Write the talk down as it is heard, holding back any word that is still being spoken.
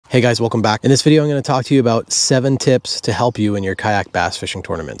Hey guys, welcome back. In this video, I'm going to talk to you about 7 tips to help you in your kayak bass fishing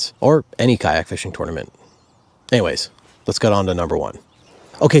tournaments or any kayak fishing tournament. Anyways, let's get on to number 1.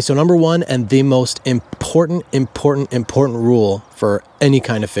 Okay, so number 1 and the most important rule for any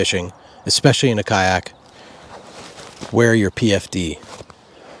kind of fishing, especially in a kayak, wear your PFD.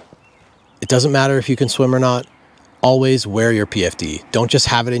 It doesn't matter if you can swim or not, always wear your PFD. Don't just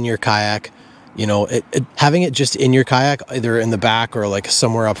have it in your kayak. You know, having it just in your kayak, either in the back or like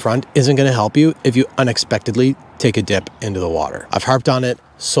somewhere up front, isn't going to help you if you unexpectedly take a dip into the water. I've harped on it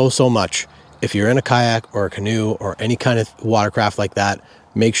so much. If you're in a kayak or a canoe or any kind of watercraft like that,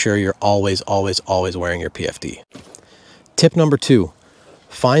 make sure you're always wearing your PFD. Tip number 2,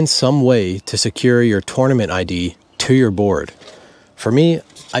 find some way to secure your tournament ID to your board. For me,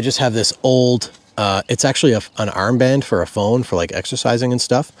 I just have this old, it's actually an armband for a phone for like exercising and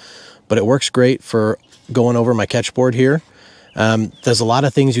stuff. But it works great for going over my catch board here. There's a lot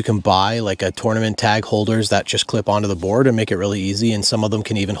of things you can buy, like a tournament tag holders that just clip onto the board and make it really easy. And some of them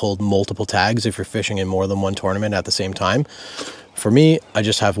can even hold multiple tags if you're fishing in more than one tournament at the same time. For me, I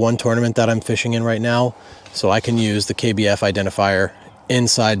just have one tournament that I'm fishing in right now. So I can use the KBF identifier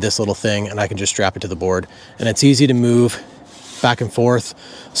inside this little thing and I can just strap it to the board. And it's easy to move back and forth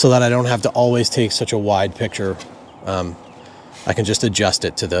so that I don't have to always take such a wide picture. I can just adjust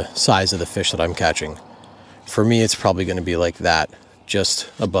it to the size of the fish that I'm catching. For me, it's probably going to be like that,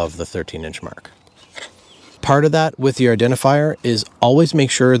 just above the 13-inch mark. Part of that with your identifier is always make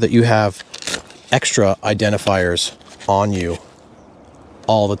sure that you have extra identifiers on you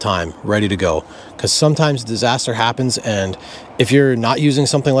all the time, ready to go. Because sometimes disaster happens, and if you're not using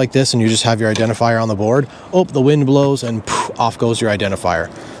something like this and you just have your identifier on the board, oh, the wind blows and poof, off goes your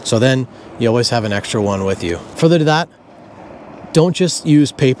identifier. So then you always have an extra one with you. Further to that, don't just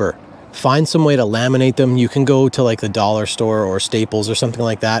use paper. Find some way to laminate them. You can go to like the dollar store or Staples or something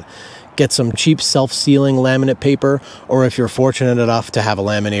like that. Get some cheap self-sealing laminate paper, or if you're fortunate enough to have a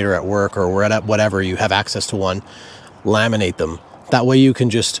laminator at work or whatever, you have access to one, laminate them. That way you can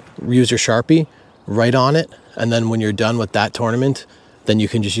just use your Sharpie, write on it, and then when you're done with that tournament, then you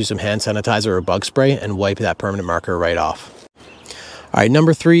can just use some hand sanitizer or bug spray and wipe that permanent marker right off. All right,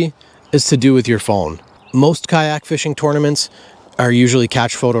 number 3 is to do with your phone. Most kayak fishing tournaments are usually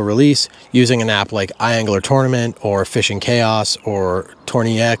catch photo release using an app like iAngler Tournament or Fishing Chaos or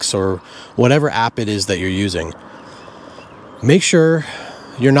TourneyX or whatever app it is that you're using. Make sure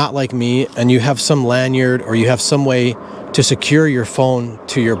you're not like me and you have some lanyard or you have some way to secure your phone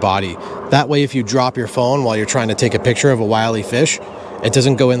to your body. That way, if you drop your phone while you're trying to take a picture of a wily fish, it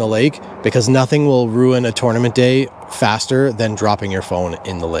doesn't go in the lake, because nothing will ruin a tournament day faster than dropping your phone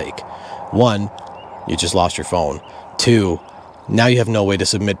in the lake. 1, you just lost your phone. 2, now you have no way to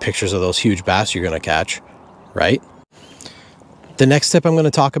submit pictures of those huge bass you're going to catch, right? The next tip I'm going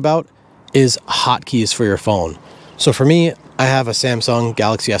to talk about is hotkeys for your phone. So for me, I have a Samsung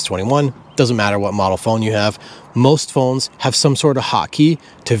Galaxy S21. Doesn't matter what model phone you have. Most phones have some sort of hotkey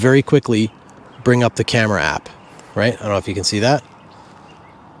to very quickly bring up the camera app, right? I don't know if you can see that.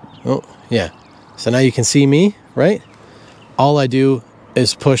 Oh, yeah. So now you can see me, right? All I do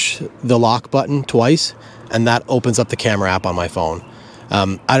is push the lock button twice, and that opens up the camera app on my phone.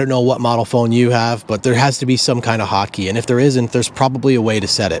 I don't know what model phone you have, but there has to be some kind of hotkey. And if there isn't, there's probably a way to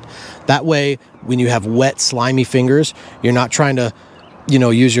set it. That way, when you have wet, slimy fingers, you're not trying to, you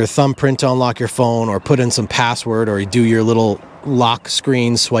know, use your thumbprint to unlock your phone or put in some password or you do your little lock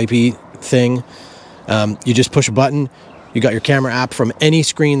screen swipey thing. You just push a button, you got your camera app from any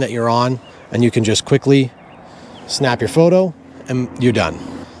screen that you're on, and you can just quickly snap your photo and you're done.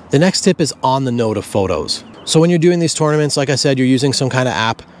 The next tip is on the note of photos. So when you're doing these tournaments, like I said, you're using some kind of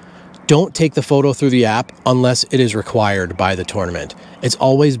app. Don't take the photo through the app unless it is required by the tournament. It's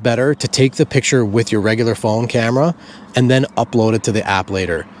always better to take the picture with your regular phone camera and then upload it to the app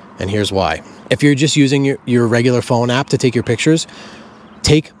later. And here's why. If you're just using your regular phone app to take your pictures,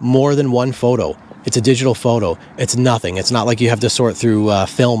 take more than one photo. It's a digital photo. It's nothing. It's not like you have to sort through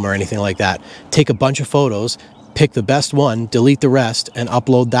film or anything like that. Take a bunch of photos, pick the best one, delete the rest, and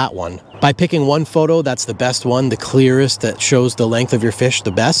upload that one. By picking one photo that's the best one, the clearest, that shows the length of your fish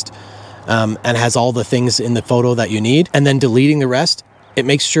the best, and has all the things in the photo that you need, and then deleting the rest, it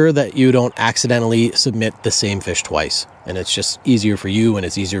makes sure that you don't accidentally submit the same fish twice. And it's just easier for you and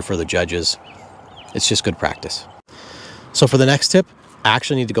it's easier for the judges. It's just good practice. So for the next tip, I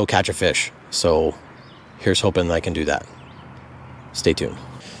actually need to go catch a fish. So here's hoping I can do that. Stay tuned.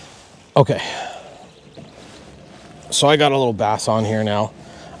 Okay. So I got a little bass on here now.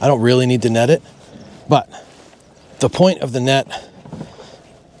 I don't really need to net it, but the point of the net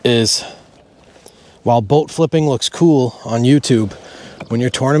is, while boat flipping looks cool on YouTube, when you're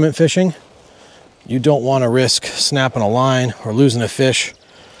tournament fishing, you don't want to risk snapping a line or losing a fish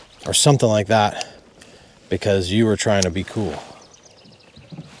or something like that because you were trying to be cool,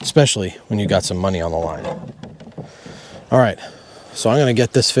 especially when you got some money on the line. All right, so I'm going to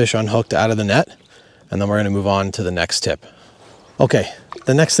get this fish unhooked out of the net, and then we're going to move on to the next tip. Okay,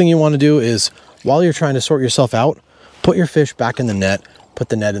 the next thing you want to do is, while you're trying to sort yourself out, put your fish back in the net, put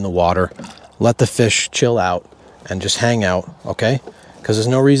the net in the water, let the fish chill out and just hang out, okay? Because there's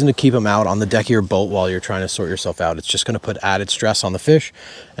no reason to keep them out on the deck of your boat while you're trying to sort yourself out. It's just going to put added stress on the fish,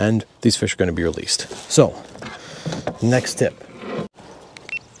 and these fish are going to be released. So, next tip.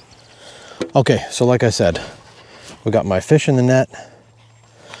 Okay, so like I said, we got my fish in the net,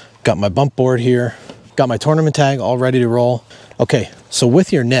 got my bump board here, got my tournament tag all ready to roll. Okay, so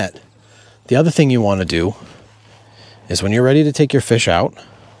with your net, the other thing you want to do is when you're ready to take your fish out,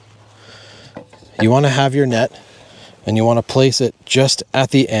 you want to have your net and you want to place it just at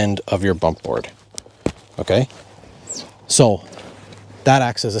the end of your bump board. Okay, so that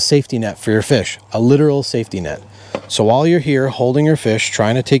acts as a safety net for your fish, a literal safety net. So while you're here holding your fish,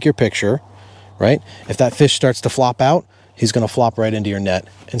 trying to take your picture, right? If that fish starts to flop out, he's going to flop right into your net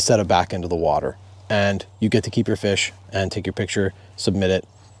instead of back into the water. And you get to keep your fish and take your picture, submit it,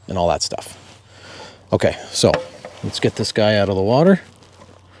 and all that stuff. Okay, so let's get this guy out of the water.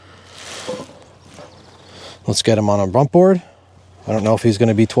 Let's get him on a bump board. I don't know if he's going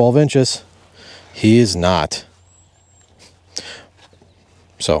to be 12 inches. He is not.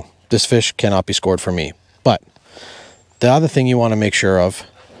 So this fish cannot be scored for me. But the other thing you want to make sure of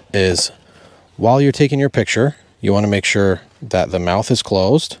is while you're taking your picture, you want to make sure that the mouth is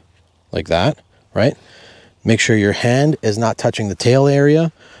closed like that, right? Make sure your hand is not touching the tail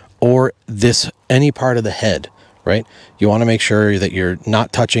area or any part of the head, right? You want to make sure that you're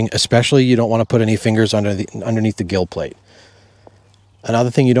not touching, especially you don't want to put any fingers underneath the gill plate. Another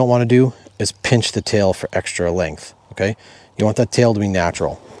thing you don't want to do is pinch the tail for extra length, okay? You want that tail to be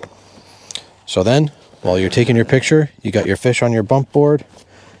natural. So then, while you're taking your picture, you got your fish on your bump board.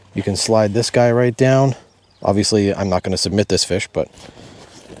 You can slide this guy right down. Obviously, I'm not going to submit this fish, but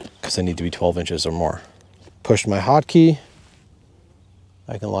because I need to be 12 inches or more. Push my hotkey.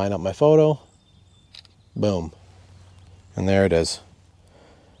 I can line up my photo. Boom. And there it is.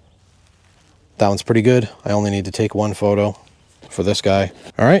 That one's pretty good. I only need to take one photo for this guy.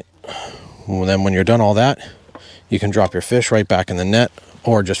 All right. Well, then when you're done all that, you can drop your fish right back in the net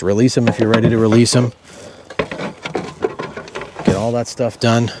or just release him if you're ready to release him. Get all that stuff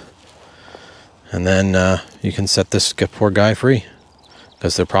done. And then you can set this poor guy free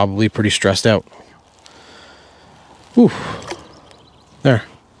because they're probably pretty stressed out. Whew. There.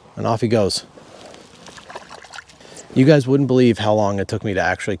 And off he goes. You guys wouldn't believe how long it took me to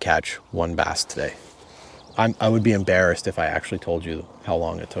actually catch one bass today. I would be embarrassed if I actually told you how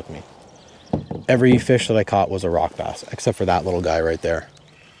long it took me. Every fish that I caught was a rock bass, except for that little guy right there.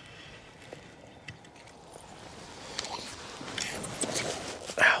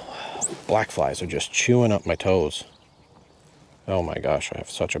 Ow. Black flies are just chewing up my toes. Oh my gosh, I have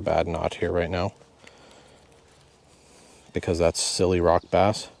such a bad knot here right now. Because that's silly rock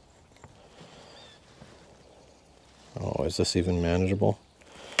bass. Oh, is this even manageable?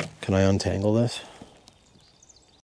 Can I untangle this?